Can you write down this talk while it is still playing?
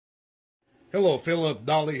Hello, Philip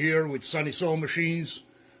Dolly here with Sunny Sewing Machines.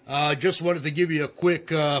 Just wanted to give you a quick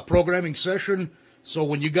programming session. So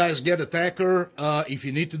when you guys get a Tacker, if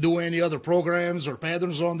you need to do any other programs or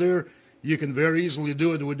patterns on there, you can very easily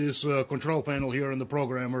do it with this control panel here in the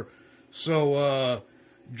programmer. So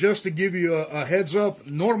just to give you a heads up,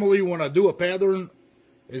 normally when I do a pattern,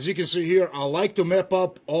 as you can see here, I like to map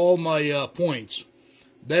up all my points.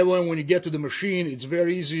 That way when you get to the machine, it's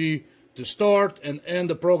very easy to start and end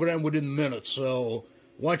the program within minutes. So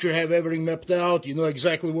once you have everything mapped out, you know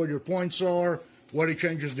exactly where your points are, where it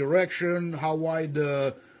changes direction, how wide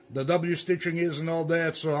the W stitching is and all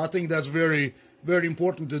that. So I think that's very, very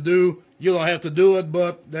important to do. You don't have to do it,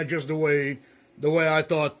 but that's just the way I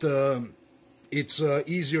thought it's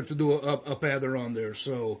easier to do a pattern on there.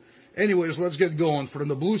 So anyways, let's get going. From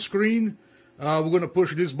the blue screen, we're going to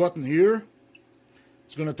push this button here.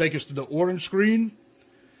 It's going to take us to the orange screen.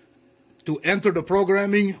 To enter the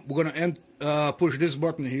programming, we're going to push this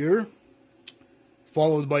button here,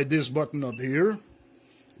 followed by this button up here.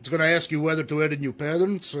 It's going to ask you whether to edit new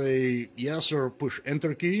pattern. Say yes or push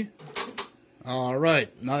enter key.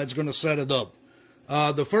 Alright, now it's going to set it up.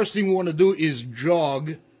 The first thing we want to do is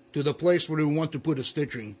jog to the place where we want to put the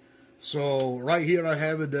stitching. So right here I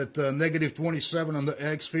have it at -27 on the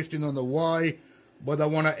X, 15 on the Y, but I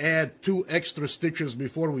want to add 2 extra stitches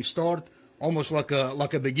before we start. Almost like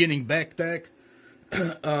a beginning back tack.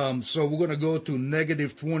 So we're going to go to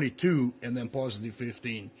 -22 and then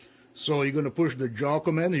 +15. So you're going to push the jog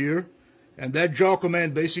command here, and that jog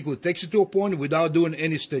command basically takes you to a point without doing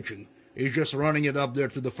any stitching. It's just running it up there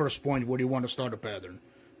to the first point where you want to start a pattern.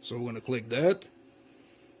 So we're going to click that,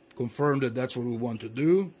 confirm that that's what we want to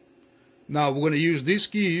do. Now we're going to use these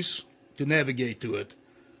keys to navigate to it.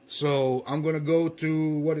 So I'm going to go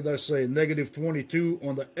to, what did I say, -22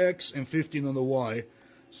 on the X and 15 on the Y.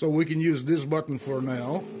 So we can use this button for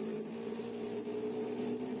now.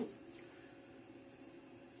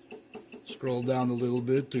 Scroll down a little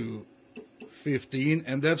bit to 15,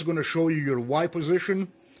 and that's going to show you your Y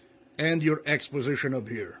position and your X position up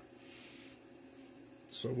here.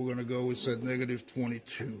 So we're going to go with set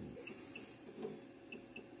 -22.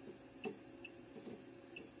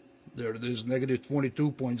 There it is,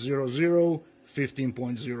 -22.00,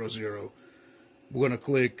 15.00. We're going to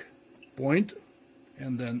click point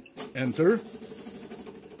and then enter.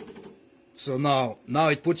 So now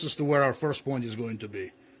it puts us to where our first point is going to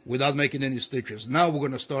be without making any stitches. Now we're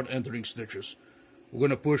going to start entering stitches. We're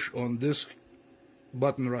going to push on this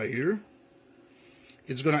button right here.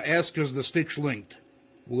 It's going to ask us the stitch length.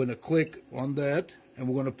 We're going to click on that and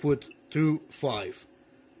we're going to put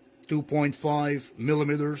 2.5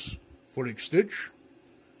 millimeters for each stitch.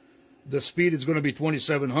 The speed is going to be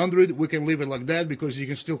 2700. We can leave it like that because you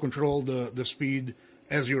can still control the speed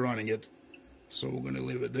as you're running it. So we're going to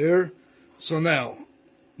leave it there. So now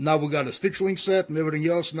we got a stitch length set and everything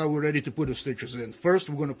else. Now we're ready to put the stitches in. First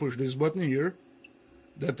we're going to push this button here.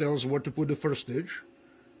 That tells where to put the first stitch.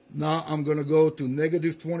 Now I'm going to go to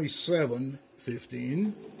 -27,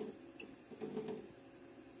 15.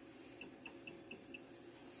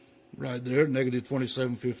 Right there,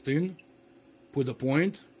 -27, 15. Put a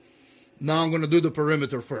point. Now I'm going to do the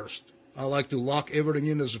perimeter first. I like to lock everything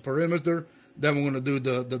in as a perimeter. Then we're going to do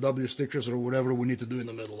the W stitches or whatever we need to do in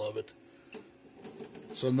the middle of it.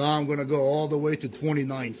 So now I'm going to go all the way to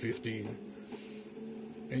 29, 15.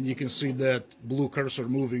 And you can see that blue cursor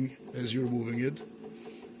moving as you're moving it.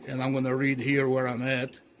 And I'm going to read here where I'm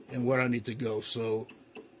at and where I need to go. So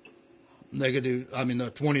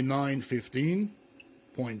 29, 15.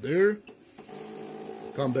 Point there,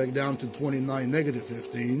 come back down to 29,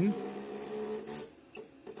 -15.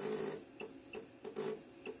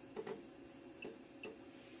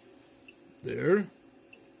 There.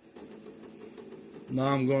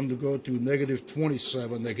 Now I'm going to go to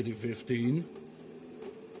 -27, -15.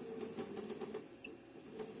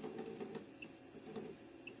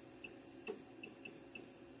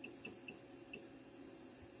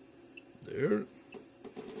 There.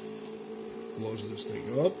 Close this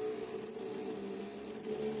thing up.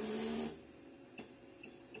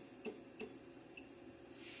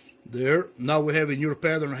 There. Now we have in your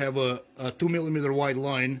pattern have a 2 millimeter wide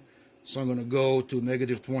line. So I'm going to go to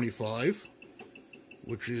 -25,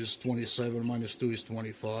 which is 27 minus 2 is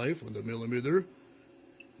 25 on the millimeter.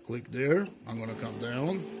 Click there. I'm going to come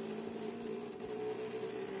down.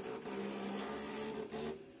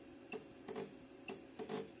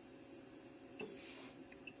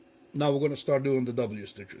 Now we're going to start doing the W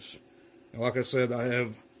stitches. And like I said, I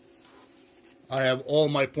have all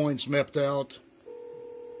my points mapped out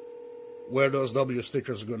where those W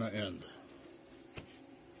stitches are going to end.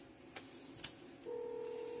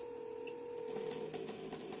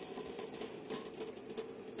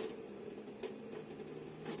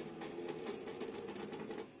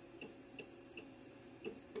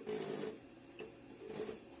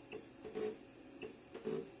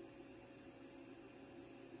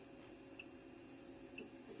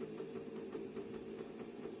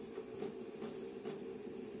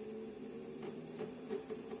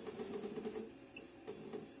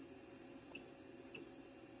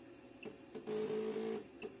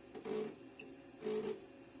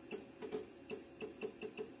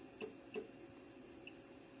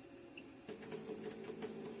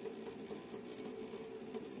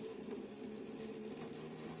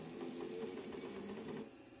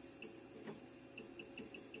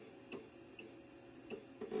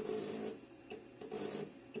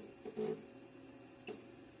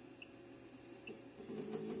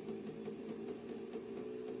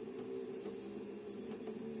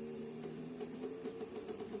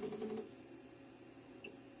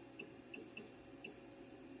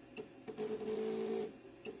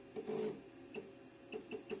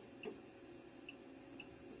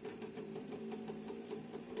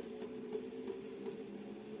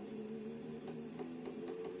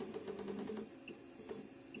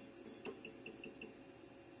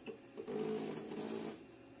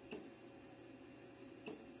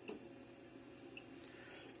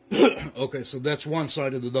 Okay, so that's one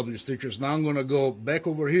side of the W stitches. Now I'm going to go back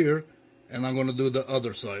over here, and I'm going to do the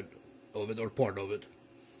other side of it, or part of it.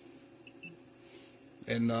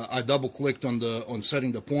 And I double clicked on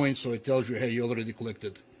setting the point, so it tells you, hey, you already clicked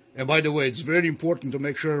it. And by the way, it's very important to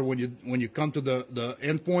make sure when you come to the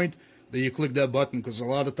end point that you click that button, because a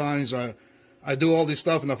lot of times I do all this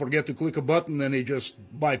stuff and I forget to click a button, and it just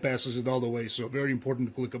bypasses it all the way. So very important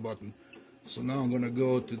to click a button. So now I'm going to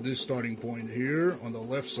go to this starting point here on the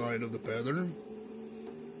left side of the pattern.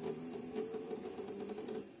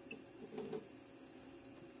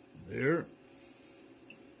 There.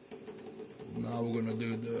 Now we're going to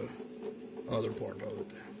do the other part of it.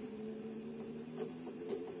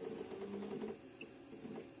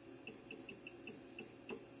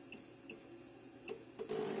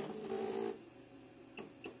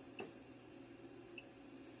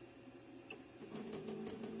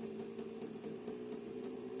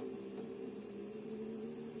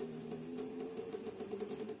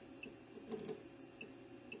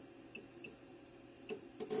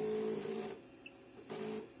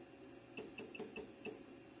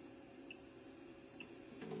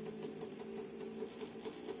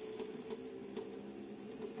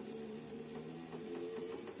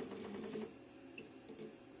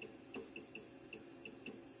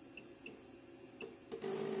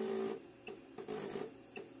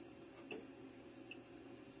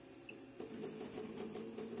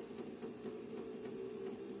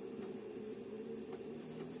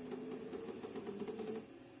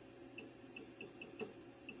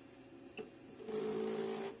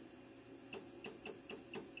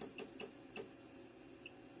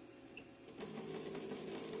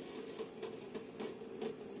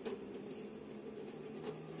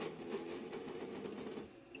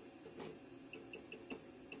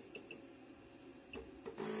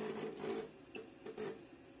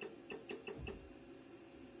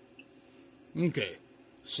 Okay,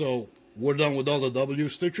 so we're done with all the W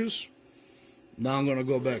stitches. Now I'm going to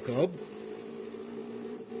go back up,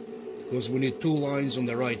 because we need 2 lines on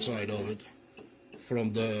the right side of it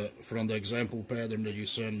from the example pattern that you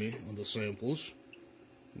sent me on the samples.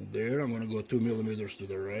 There, I'm going to go 2 millimeters to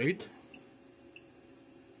the right.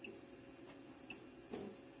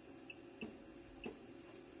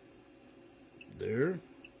 There,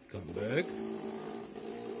 come back.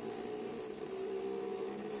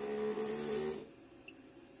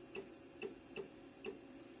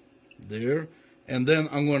 There, and then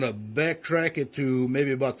I'm going to backtrack it to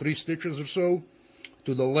maybe about 3 stitches or so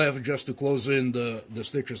to the left, just to close in the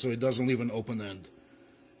stitches so it doesn't leave an open end.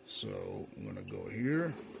 So I'm going to go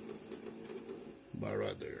here, about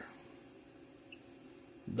right there.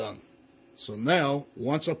 Done. So now,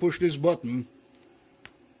 once I push this button,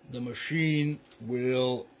 the machine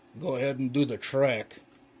will go ahead and do the track,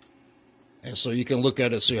 and so you can look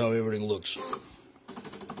at it, see how everything looks.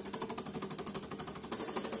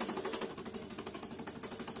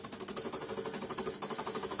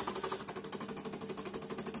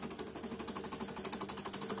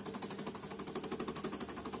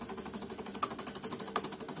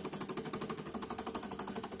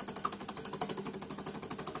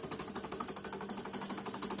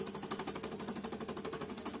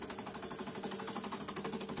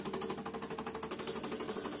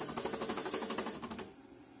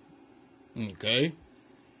 Okay,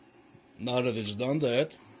 now that it's done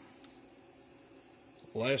that,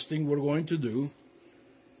 last thing we're going to do,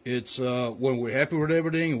 it's when we're happy with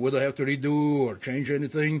everything and we don't have to redo or change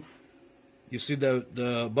anything, you see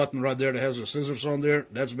the button right there that has the scissors on there?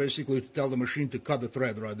 That's basically to tell the machine to cut the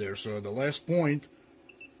thread right there. So the last point,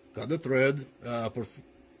 cut the thread,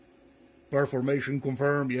 perforation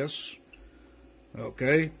confirm, yes.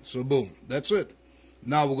 Okay, so boom, that's it.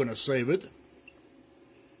 Now we're going to save it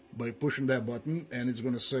by pushing that button, and it's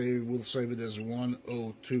going to save, we'll save it as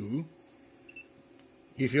 102.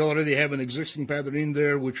 If you already have an existing pattern in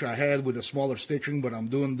there, which I had with a smaller stitching, but I'm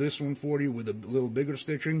doing this one for you with a little bigger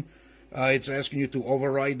stitching, it's asking you to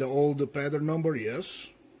override the old pattern number. Yes,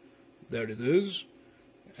 there it is.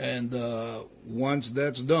 And once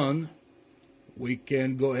that's done, we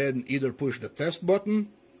can go ahead and either push the test button,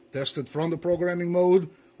 test it from the programming mode,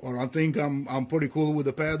 or I think I'm pretty cool with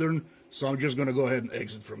the pattern, so I'm just going to go ahead and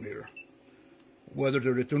exit from here. Whether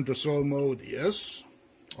to return to sewing mode, yes.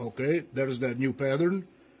 Okay, there's that new pattern.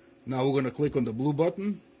 Now we're going to click on the blue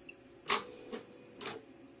button.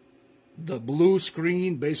 The blue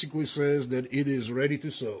screen basically says that it is ready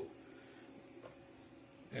to sew.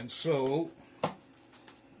 And so,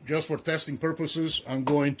 just for testing purposes, I'm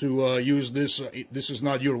going to use this. This is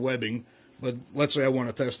not your webbing, but let's say I want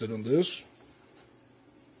to test it on this.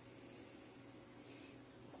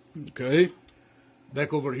 Okay,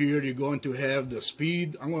 Back over here, you're going to have the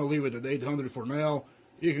speed. I'm going to leave it at 800 for now.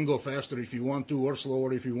 You can go faster if you want to, or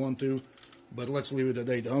slower if you want to, but let's leave it at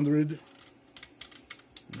 800.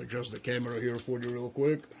 Adjust the camera here for you real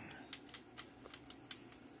quick.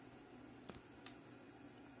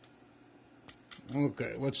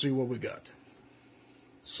 Okay, let's see what we got.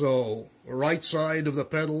 So, right side of the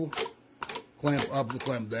pedal, clamp up to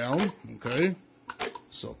clamp down, okay?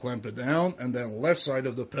 So clamp it down, and then left side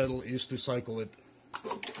of the pedal is to cycle it.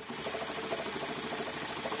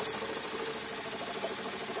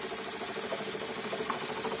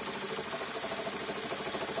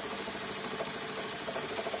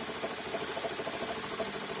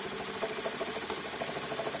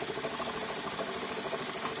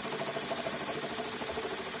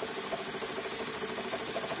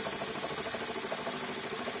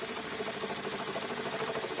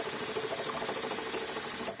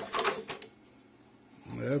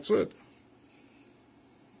 That's it.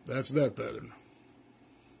 That's that pattern.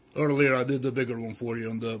 Earlier I did the bigger one for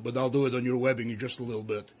you, but I'll do it on your webbing in just a little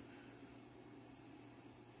bit.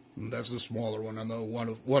 And that's the smaller one. I know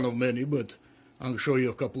one of many, but I'll show you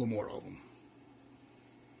a couple of more of them.